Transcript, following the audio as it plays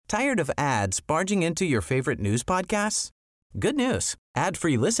Tired of ads barging into your favorite news podcasts? Good news.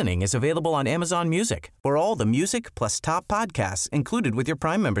 Ad-free listening is available on Amazon Music for all the music plus top podcasts included with your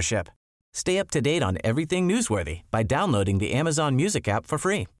Prime membership. Stay up to date on everything newsworthy by downloading the Amazon Music app for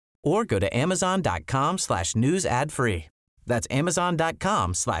free or go to amazon.com/news ad free. That's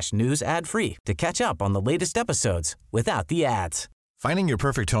amazon.com/news ad free to catch up on the latest episodes without the ads. Finding your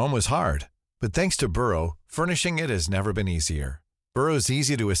perfect home was hard, but thanks to Burrow, furnishing it has never been easier. Burrow's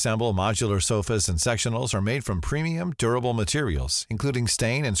easy-to-assemble modular sofas and sectionals are made from premium, durable materials, including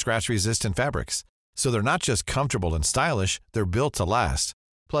stain and scratch-resistant fabrics. So they're not just comfortable and stylish, they're built to last.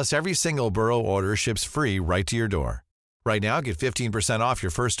 Plus, every single Burrow order ships free right to your door. Right now, get 15% off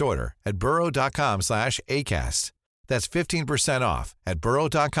your first order at burrow.com/ACAST. That's 15% off at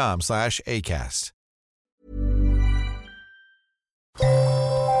burrow.com/ACAST.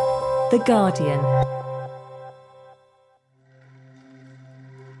 The Guardian.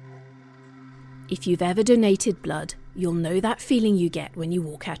 If you've ever donated blood, you'll know that feeling you get when you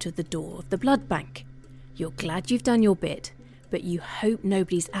walk out of the door of the blood bank. You're glad you've done your bit, but you hope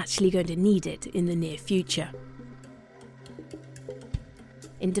nobody's actually going to need it in the near future.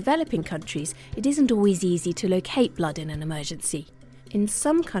 In developing countries, it isn't always easy to locate blood in an emergency. In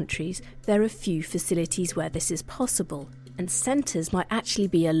some countries, there are few facilities where this is possible, and centres might actually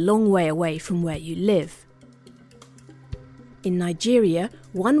be a long way away from where you live. In Nigeria,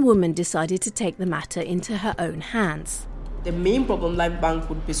 one woman decided to take the matter into her own hands. The main problem Life Bank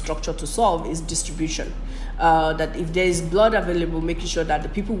would be structured to solve is distribution. That if there is blood available, making sure that the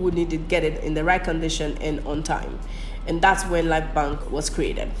people who need it get it in the right condition and on time. And that's when Life Bank was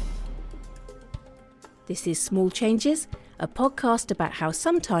created. This is Small Changes, a podcast about how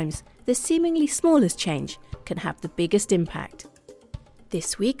sometimes the seemingly smallest change can have the biggest impact.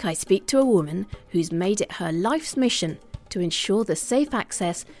 This week I speak to a woman who's made it her life's mission to ensure the safe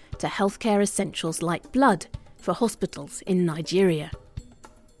access to healthcare essentials like blood for hospitals in Nigeria.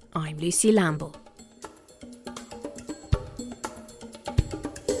 I'm Lucy Lamble.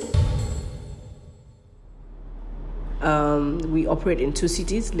 We operate in 2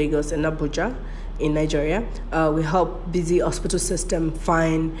 cities, Lagos and Abuja, in Nigeria. We help busy hospital system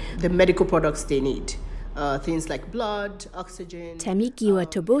find the medical products they need. Things like blood, oxygen. Temigiwa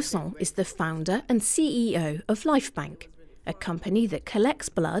Toboson is the founder and CEO of Lifebank, a company that collects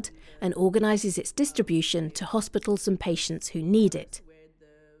blood and organises its distribution to hospitals and patients who need it.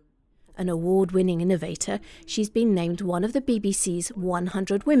 An award-winning innovator, she's been named one of the BBC's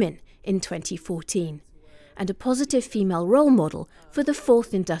 100 Women in 2014 and a positive female role model for the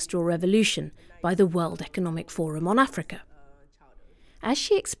Fourth Industrial Revolution by the World Economic Forum on Africa. As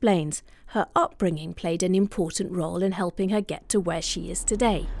she explains, her upbringing played an important role in helping her get to where she is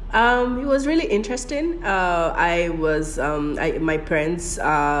today. It was really interesting. My parents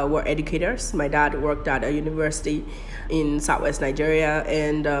were educators. My dad worked at a university in Southwest Nigeria,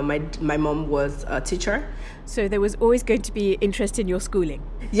 and my mom was a teacher. So there was always going to be interest in your schooling?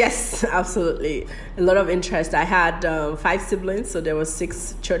 Yes, absolutely. A lot of interest. I had 5 siblings, so there were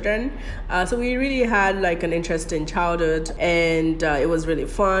 6 children. So we really had like an interesting childhood, and it was really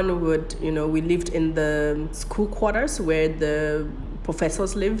fun. We lived in the school quarters where the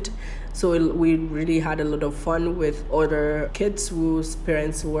professors lived. So we really had a lot of fun with other kids whose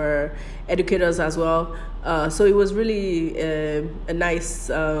parents were educators as well. So it was really a nice,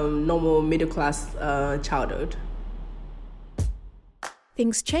 normal middle-class childhood.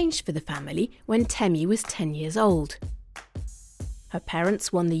 Things changed for the family when Temi was 10 years old. Her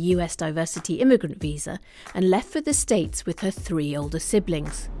parents won the US diversity immigrant visa and left for the States with her 3 older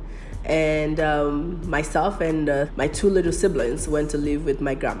siblings. And myself and my 2 little siblings went to live with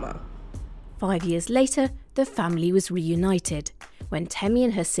my grandma. 5 years later, the family was reunited when Temi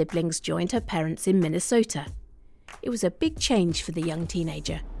and her siblings joined her parents in Minnesota. It was a big change for the young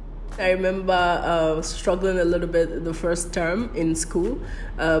teenager. I remember struggling a little bit the first term in school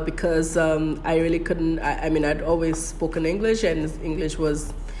because I really couldn't. I'd always spoken English, and English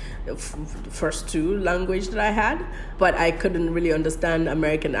was the first 2 language that I had, but I couldn't really understand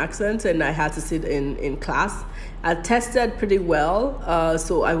American accents, and I had to sit in class. I tested pretty well,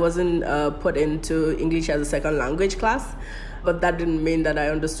 so I wasn't put into English as a second language class. But that didn't mean that I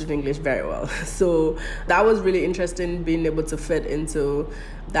understood English very well. So that was really interesting, being able to fit into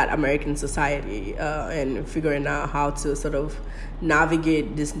that American society and figuring out how to sort of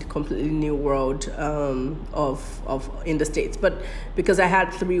navigate this completely new world of in the States. But because I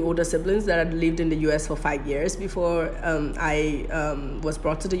had 3 older siblings that had lived in the U.S. for 5 years before I was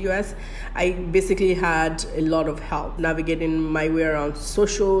brought to the U.S., I basically had a lot of help navigating my way around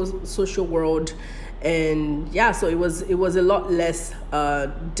social world And yeah, so it was a lot less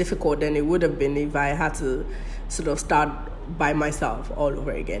difficult than it would have been if I had to sort of start by myself all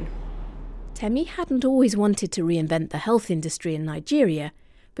over again. Temi hadn't always wanted to reinvent the health industry in Nigeria,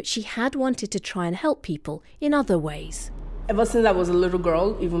 but she had wanted to try and help people in other ways. Ever since I was a little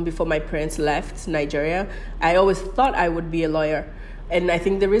girl, even before my parents left Nigeria, I always thought I would be a lawyer. And I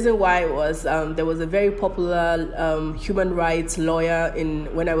think the reason why was there was a very popular human rights lawyer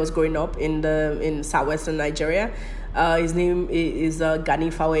when I was growing up in southwestern Nigeria. His name is Gani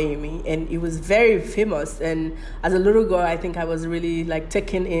Faweyemi, and he was very famous. And as a little girl, I think I was really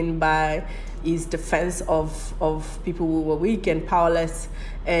taken in by his defense of people who were weak and powerless,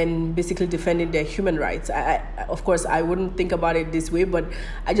 and basically defending their human rights. Of course, I wouldn't think about it this way, but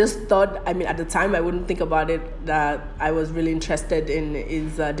I just thought, at the time, I wouldn't think about it that I was really interested in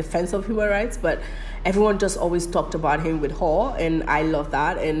his defense of human rights, but everyone just always talked about him with awe, and I love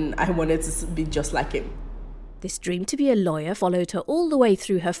that, and I wanted to be just like him. This dream to be a lawyer followed her all the way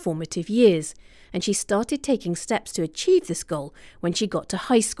through her formative years, and she started taking steps to achieve this goal when she got to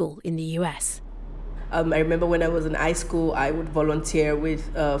high school in the US. I remember when I was in high school, I would volunteer with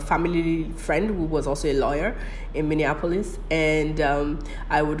a family friend who was also a lawyer in Minneapolis, and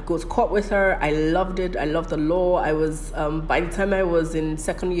I would go to court with her. I loved it. I loved the law. I was by the time I was in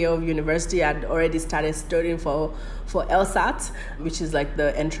second year of university, I'd already started studying for LSAT, which is like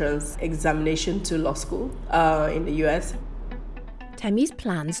the entrance examination to law school in the US. Temi's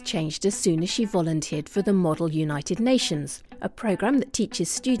plans changed as soon as she volunteered for the Model United Nations, a programme that teaches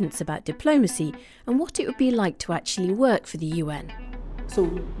students about diplomacy and what it would be like to actually work for the UN. So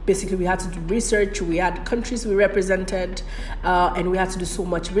basically we had to do research, we had countries we represented, and we had to do so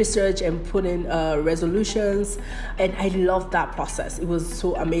much research and put in resolutions. And I loved that process. It was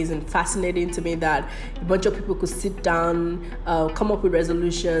so amazing, fascinating to me that a bunch of people could sit down, come up with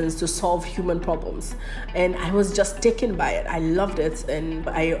resolutions to solve human problems. And I was just taken by it. I loved it. And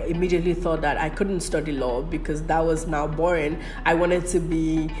I immediately thought that I couldn't study law because that was now boring. I wanted to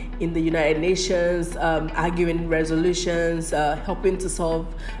be in the United Nations, arguing resolutions, helping to solve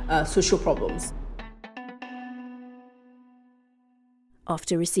social problems.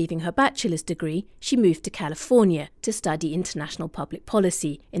 After receiving her bachelor's degree, she moved to California to study international public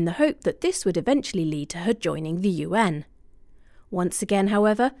policy in the hope that this would eventually lead to her joining the UN. Once again,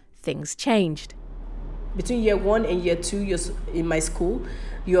 however, things changed. Between year 1 and year 2 in my school,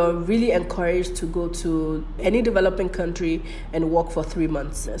 you're really encouraged to go to any developing country and work for 3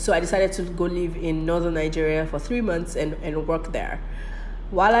 months. So I decided to go live in northern Nigeria for 3 months and work there.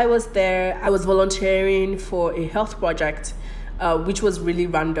 While I was there, I was volunteering for a health project, which was really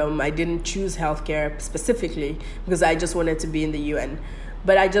random. I didn't choose healthcare specifically because I just wanted to be in the UN.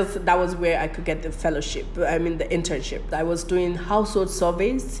 But that was where I could get the fellowship, the internship. I was doing household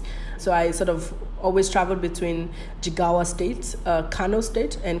surveys. So I sort of always traveled between Jigawa State, Kano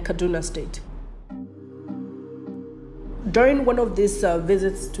State, and Kaduna State. During one of these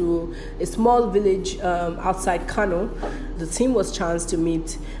visits to a small village outside Kano, the team was chanced to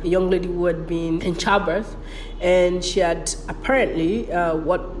meet a young lady who had been in childbirth, and she had apparently,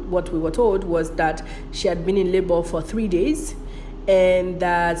 what we were told was that she had been in labor for 3 days, and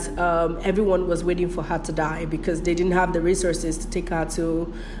that everyone was waiting for her to die because they didn't have the resources to take her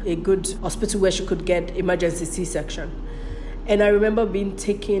to a good hospital where she could get emergency C-section. And I remember being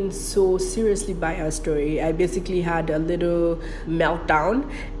taken so seriously by her story. I basically had a little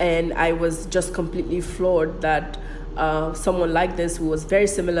meltdown, and I was just completely floored that someone like this who was very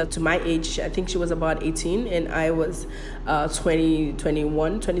similar to my age, I think she was about 18 and I was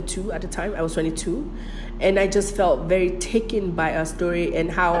 22 at the time. I was 22. And I just felt very taken by her story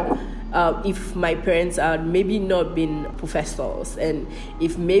and how if my parents had maybe not been professors and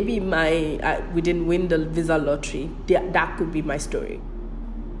if maybe we didn't win the visa lottery, that could be my story.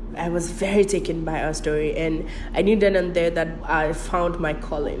 I was very taken by her story, and I knew then and there that I found my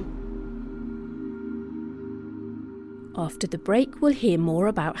calling. After the break, we'll hear more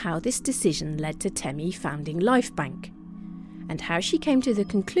about how this decision led to Temi founding Lifebank and how she came to the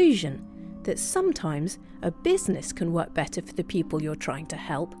conclusion that sometimes a business can work better for the people you're trying to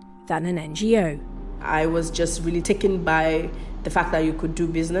help than an NGO. I was just really taken by the fact that you could do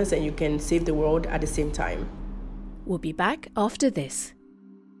business and you can save the world at the same time. We'll be back after this.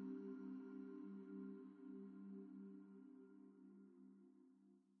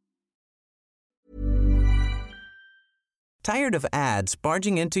 Tired of ads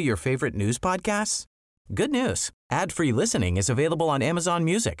barging into your favorite news podcasts? Good news. Ad-free listening is available on Amazon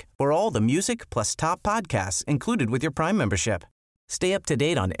Music for all the music plus top podcasts included with your Prime membership. Stay up to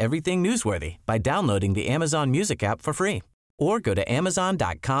date on everything newsworthy by downloading the Amazon Music app for free or go to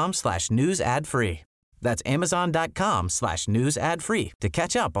amazon.com/news ad free. That's amazon.com/news ad free to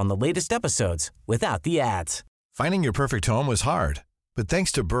catch up on the latest episodes without the ads. Finding your perfect home was hard, but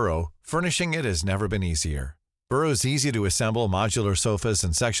thanks to Burrow, furnishing it has never been easier. Burrow's easy-to-assemble modular sofas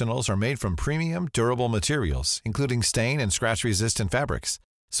and sectionals are made from premium, durable materials, including stain and scratch-resistant fabrics.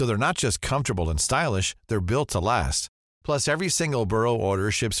 So they're not just comfortable and stylish, they're built to last. Plus, every single Burrow order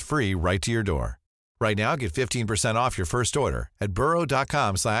ships free right to your door. Right now, get 15% off your first order at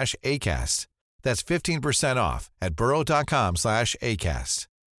burrow.com/ACAST. That's 15% off at burrow.com/ACAST.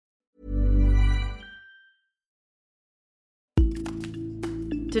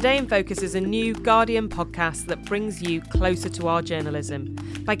 Today in Focus is a new Guardian podcast that brings you closer to our journalism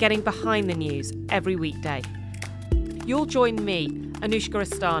by getting behind the news every weekday. You'll join me, Anushka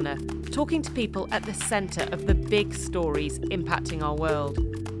Astana, talking to people at the centre of the big stories impacting our world.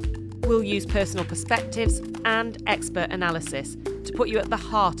 We'll use personal perspectives and expert analysis to put you at the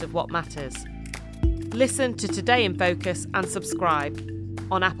heart of what matters. Listen to Today in Focus and subscribe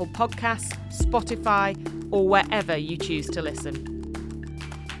on Apple Podcasts, Spotify, or wherever you choose to listen.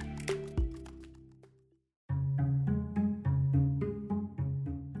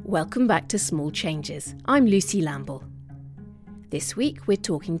 Welcome back to Small Changes. I'm Lucy Lamble. This week we're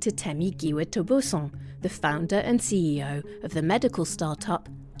talking to Temi Giwa-Toboson, the founder and CEO of the medical startup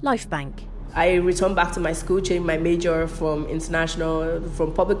Lifebank. I returned back to my school, changed my major from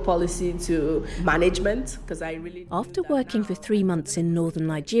public policy to management, because I really... After working for 3 months in northern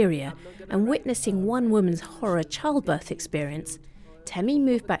Nigeria and witnessing one woman's horror childbirth experience, Temi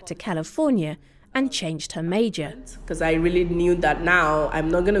moved back to California and changed her major. Because I really knew that now I'm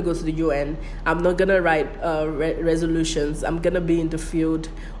not going to go to the UN, I'm not going to write resolutions, I'm going to be in the field,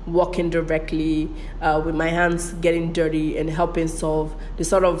 working directly with my hands getting dirty and helping solve the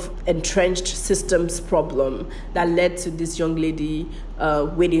sort of entrenched systems problem that led to this young lady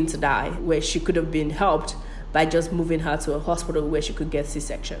waiting to die, where she could have been helped by just moving her to a hospital where she could get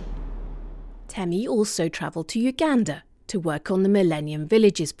C-section. Temi also travelled to Uganda to work on the Millennium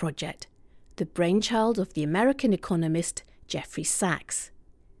Villages project, the brainchild of the American economist Jeffrey Sachs.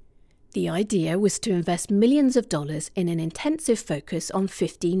 The idea was to invest millions of dollars in an intensive focus on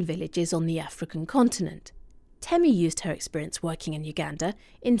 15 villages on the African continent. Temi used her experience working in Uganda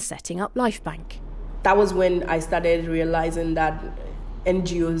in setting up Lifebank. That was when I started realizing that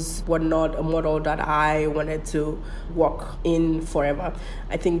NGOs were not a model that I wanted to work in forever.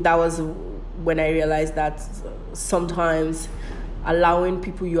 I think that was when I realized that sometimes allowing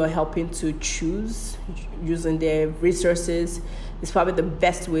people you are helping to choose using their resources is probably the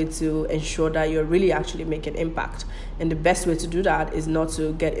best way to ensure that you're really actually making impact. And the best way to do that is not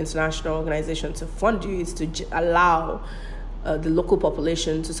to get international organizations to fund you, it's to allow the local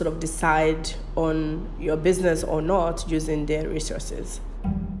population to sort of decide on your business or not using their resources.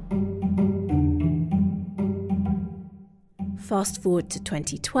 Fast forward to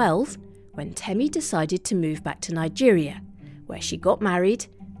 2012, when Temi decided to move back to Nigeria, where she got married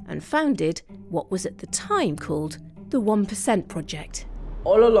and founded what was at the time called the 1% Project.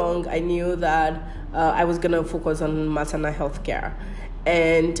 All along, I knew that I was going to focus on maternal health care.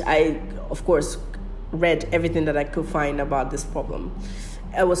 And I, of course, read everything that I could find about this problem.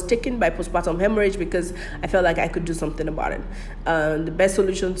 I was taken by postpartum hemorrhage because I felt like I could do something about it. The best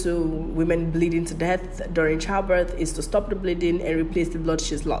solution to women bleeding to death during childbirth is to stop the bleeding and replace the blood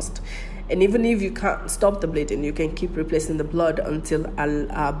she's lost. And even if you can't stop the bleeding, you can keep replacing the blood until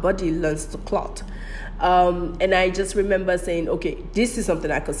our body learns to clot. And I just remember saying, okay, this is something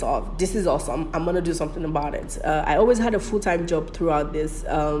I could solve. This is awesome. I'm going to do something about it. I always had a full-time job throughout this,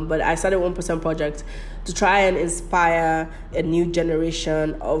 but I started 1% Project to try and inspire a new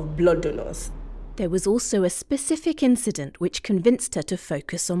generation of blood donors. There was also a specific incident which convinced her to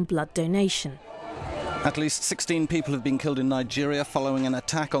focus on blood donation. At least 16 people have been killed in Nigeria following an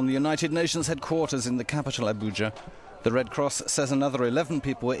attack on the United Nations headquarters in the capital, Abuja. The Red Cross says another 11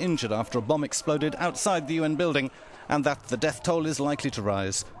 people were injured after a bomb exploded outside the UN building, and that the death toll is likely to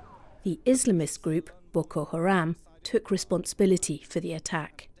rise. The Islamist group, Boko Haram, took responsibility for the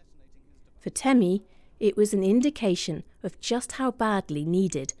attack. For Temi, it was an indication of just how badly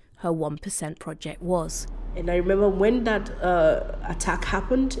needed her 1% Project was. And I remember when that attack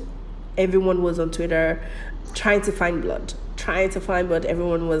happened, everyone was on Twitter trying to find blood.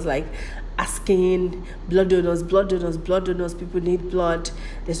 Everyone was like asking blood donors, people need blood.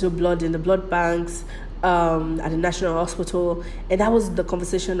 There's no blood in the blood banks at the National Hospital. And that was the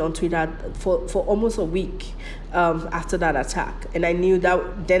conversation on Twitter for almost a week after that attack. And I knew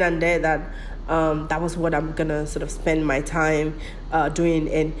that then and there that that was what I'm gonna sort of spend my time doing.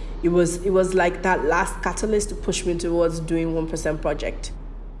 And it was like that last catalyst to push me towards doing 1% Project.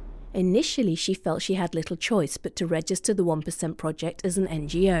 Initially, she felt she had little choice but to register the 1% Project as an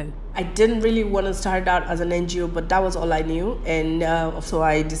NGO. I didn't really want to start out as an NGO, but that was all I knew. And so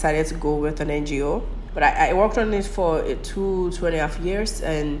I decided to go with an NGO. But I worked on it for 2.5 years,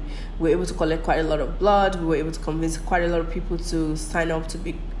 and we were able to collect quite a lot of blood. We were able to convince quite a lot of people to sign up to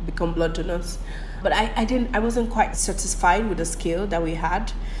become blood donors. But I wasn't quite satisfied with the scale that we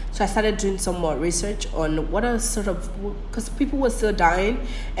had. So I started doing some more research on what are because people were still dying.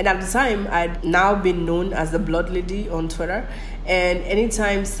 And at the time, I'd now been known as the Blood Lady on Twitter. And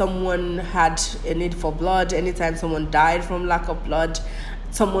anytime someone had a need for blood, anytime someone died from lack of blood,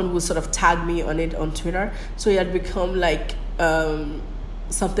 someone would sort of tag me on it on Twitter. So it had become like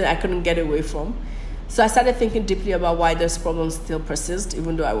something I couldn't get away from. So I started thinking deeply about why this problem still persists,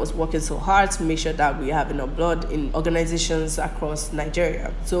 even though I was working so hard to make sure that we have enough blood in organizations across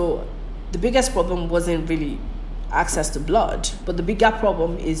Nigeria. So the biggest problem wasn't really access to blood, but the bigger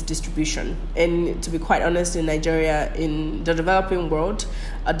problem is distribution. And to be quite honest, in Nigeria, in the developing world,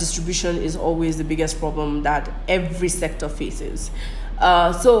 distribution is always the biggest problem that every sector faces.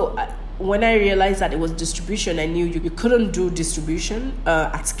 When I realized that it was distribution, I knew you couldn't do distribution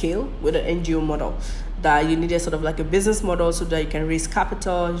at scale with an NGO model. That you needed sort of like a business model so that you can raise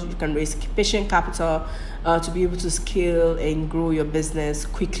capital, you can raise patient capital to be able to scale and grow your business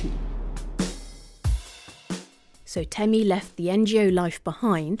quickly. So Temi left the NGO life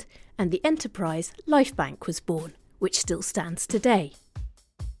behind, and the enterprise Lifebank was born, which still stands today.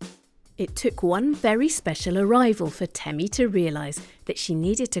 It took one very special arrival for Temi to realise that she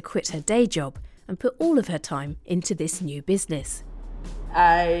needed to quit her day job and put all of her time into this new business.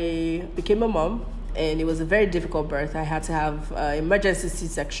 I became a mom, and it was a very difficult birth. I had to have emergency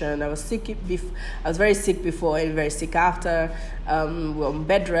C-section. I was very sick before and very sick after. We were on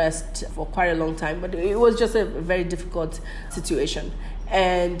bed rest for quite a long time, but it was just a very difficult situation.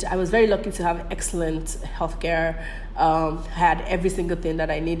 And I was very lucky to have excellent healthcare. Had every single thing that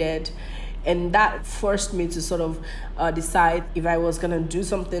I needed. And that forced me to sort of decide if I was going to do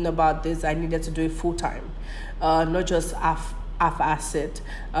something about this, I needed to do it full time, not just half-ass it.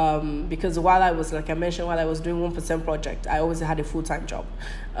 Because while I was doing 1% Project, I always had a full-time job.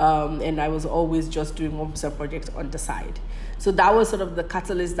 And I was always just doing 1% Project on the side. So that was sort of the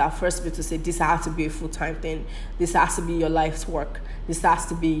catalyst that forced me to say, this has to be a full-time thing. This has to be your life's work. This has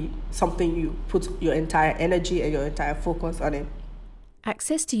to be something you put your entire energy and your entire focus on it.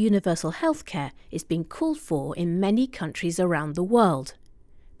 Access to universal healthcare is being called for in many countries around the world.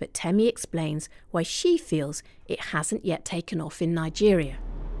 But Temi explains why she feels it hasn't yet taken off in Nigeria.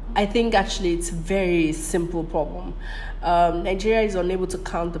 I think actually it's a very simple problem. Nigeria is unable to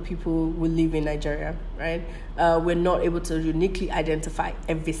count the people who live in Nigeria, right? We're not able to uniquely identify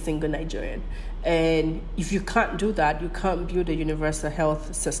every single Nigerian. And if you can't do that, you can't build a universal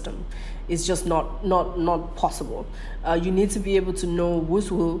health system. It's just not possible. You need to be able to know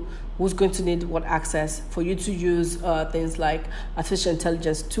who's going to need what access, for you to use things like artificial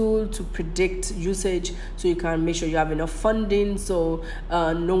intelligence tool to predict usage, so you can make sure you have enough funding, so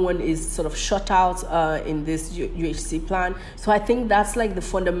no one is sort of shut out in this UHC plan. So I think that's like the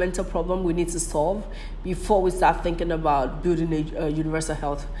fundamental problem we need to solve before we start thinking about building a universal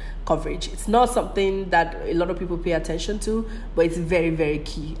health coverage. It's not something that a lot of people pay attention to, but it's very, very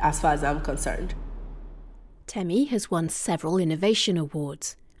key as far as I'm concerned. Temi has won several innovation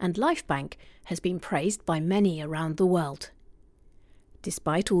awards, and Lifebank has been praised by many around the world.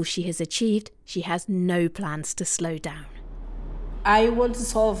 Despite all she has achieved, she has no plans to slow down. I want to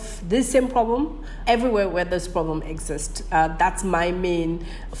solve this same problem everywhere where this problem exists. That's my main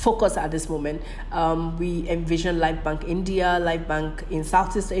focus at this moment. We envision Lifebank India, Lifebank in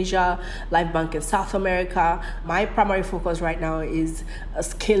Southeast Asia, Lifebank in South America. My primary focus right now is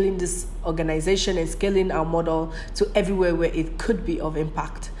scaling this organization and scaling our model to everywhere where it could be of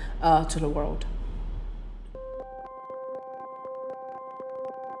impact to the world.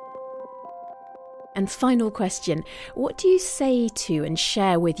 And final question, what do you say to and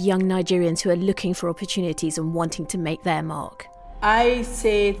share with young Nigerians who are looking for opportunities and wanting to make their mark? I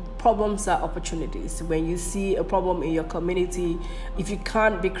say problems are opportunities. When you see a problem in your community, if you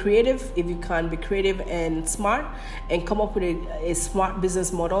can't be creative and smart and come up with a smart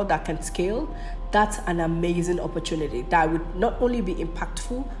business model that can scale, that's an amazing opportunity that would not only be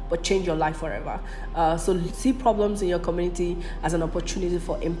impactful, but change your life forever. So see problems in your community as an opportunity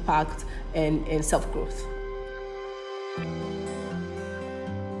for impact and self-growth.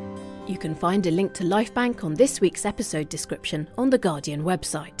 You can find a link to Lifebank on this week's episode description on the Guardian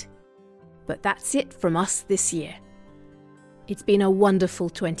website. But that's it from us this year. It's been a wonderful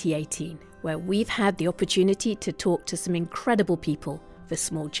 2018, where we've had the opportunity to talk to some incredible people for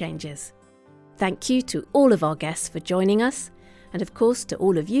small changes. Thank you to all of our guests for joining us, and of course to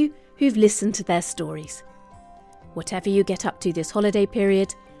all of you who've listened to their stories. Whatever you get up to this holiday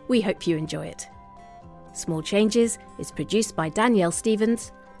period, we hope you enjoy it. Small Changes is produced by Danielle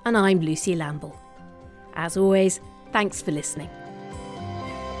Stevens, and I'm Lucy Lamble. As always, thanks for listening.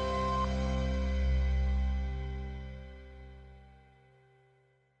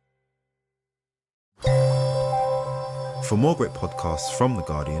 For more great podcasts from The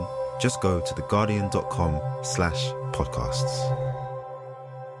Guardian, just go to theguardian.com/podcasts.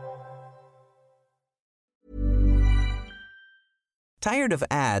 Tired of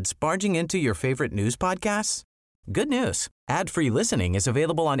ads barging into your favorite news podcasts? Good news. Ad-free listening is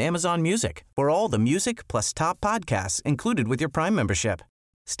available on Amazon Music for all the music plus top podcasts included with your Prime membership.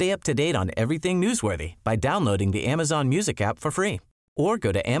 Stay up to date on everything newsworthy by downloading the Amazon Music app for free or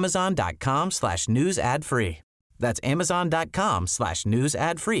go to amazon.com/news ad free. That's amazon.com/news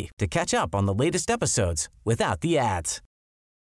ad free to catch up on the latest episodes without the ads.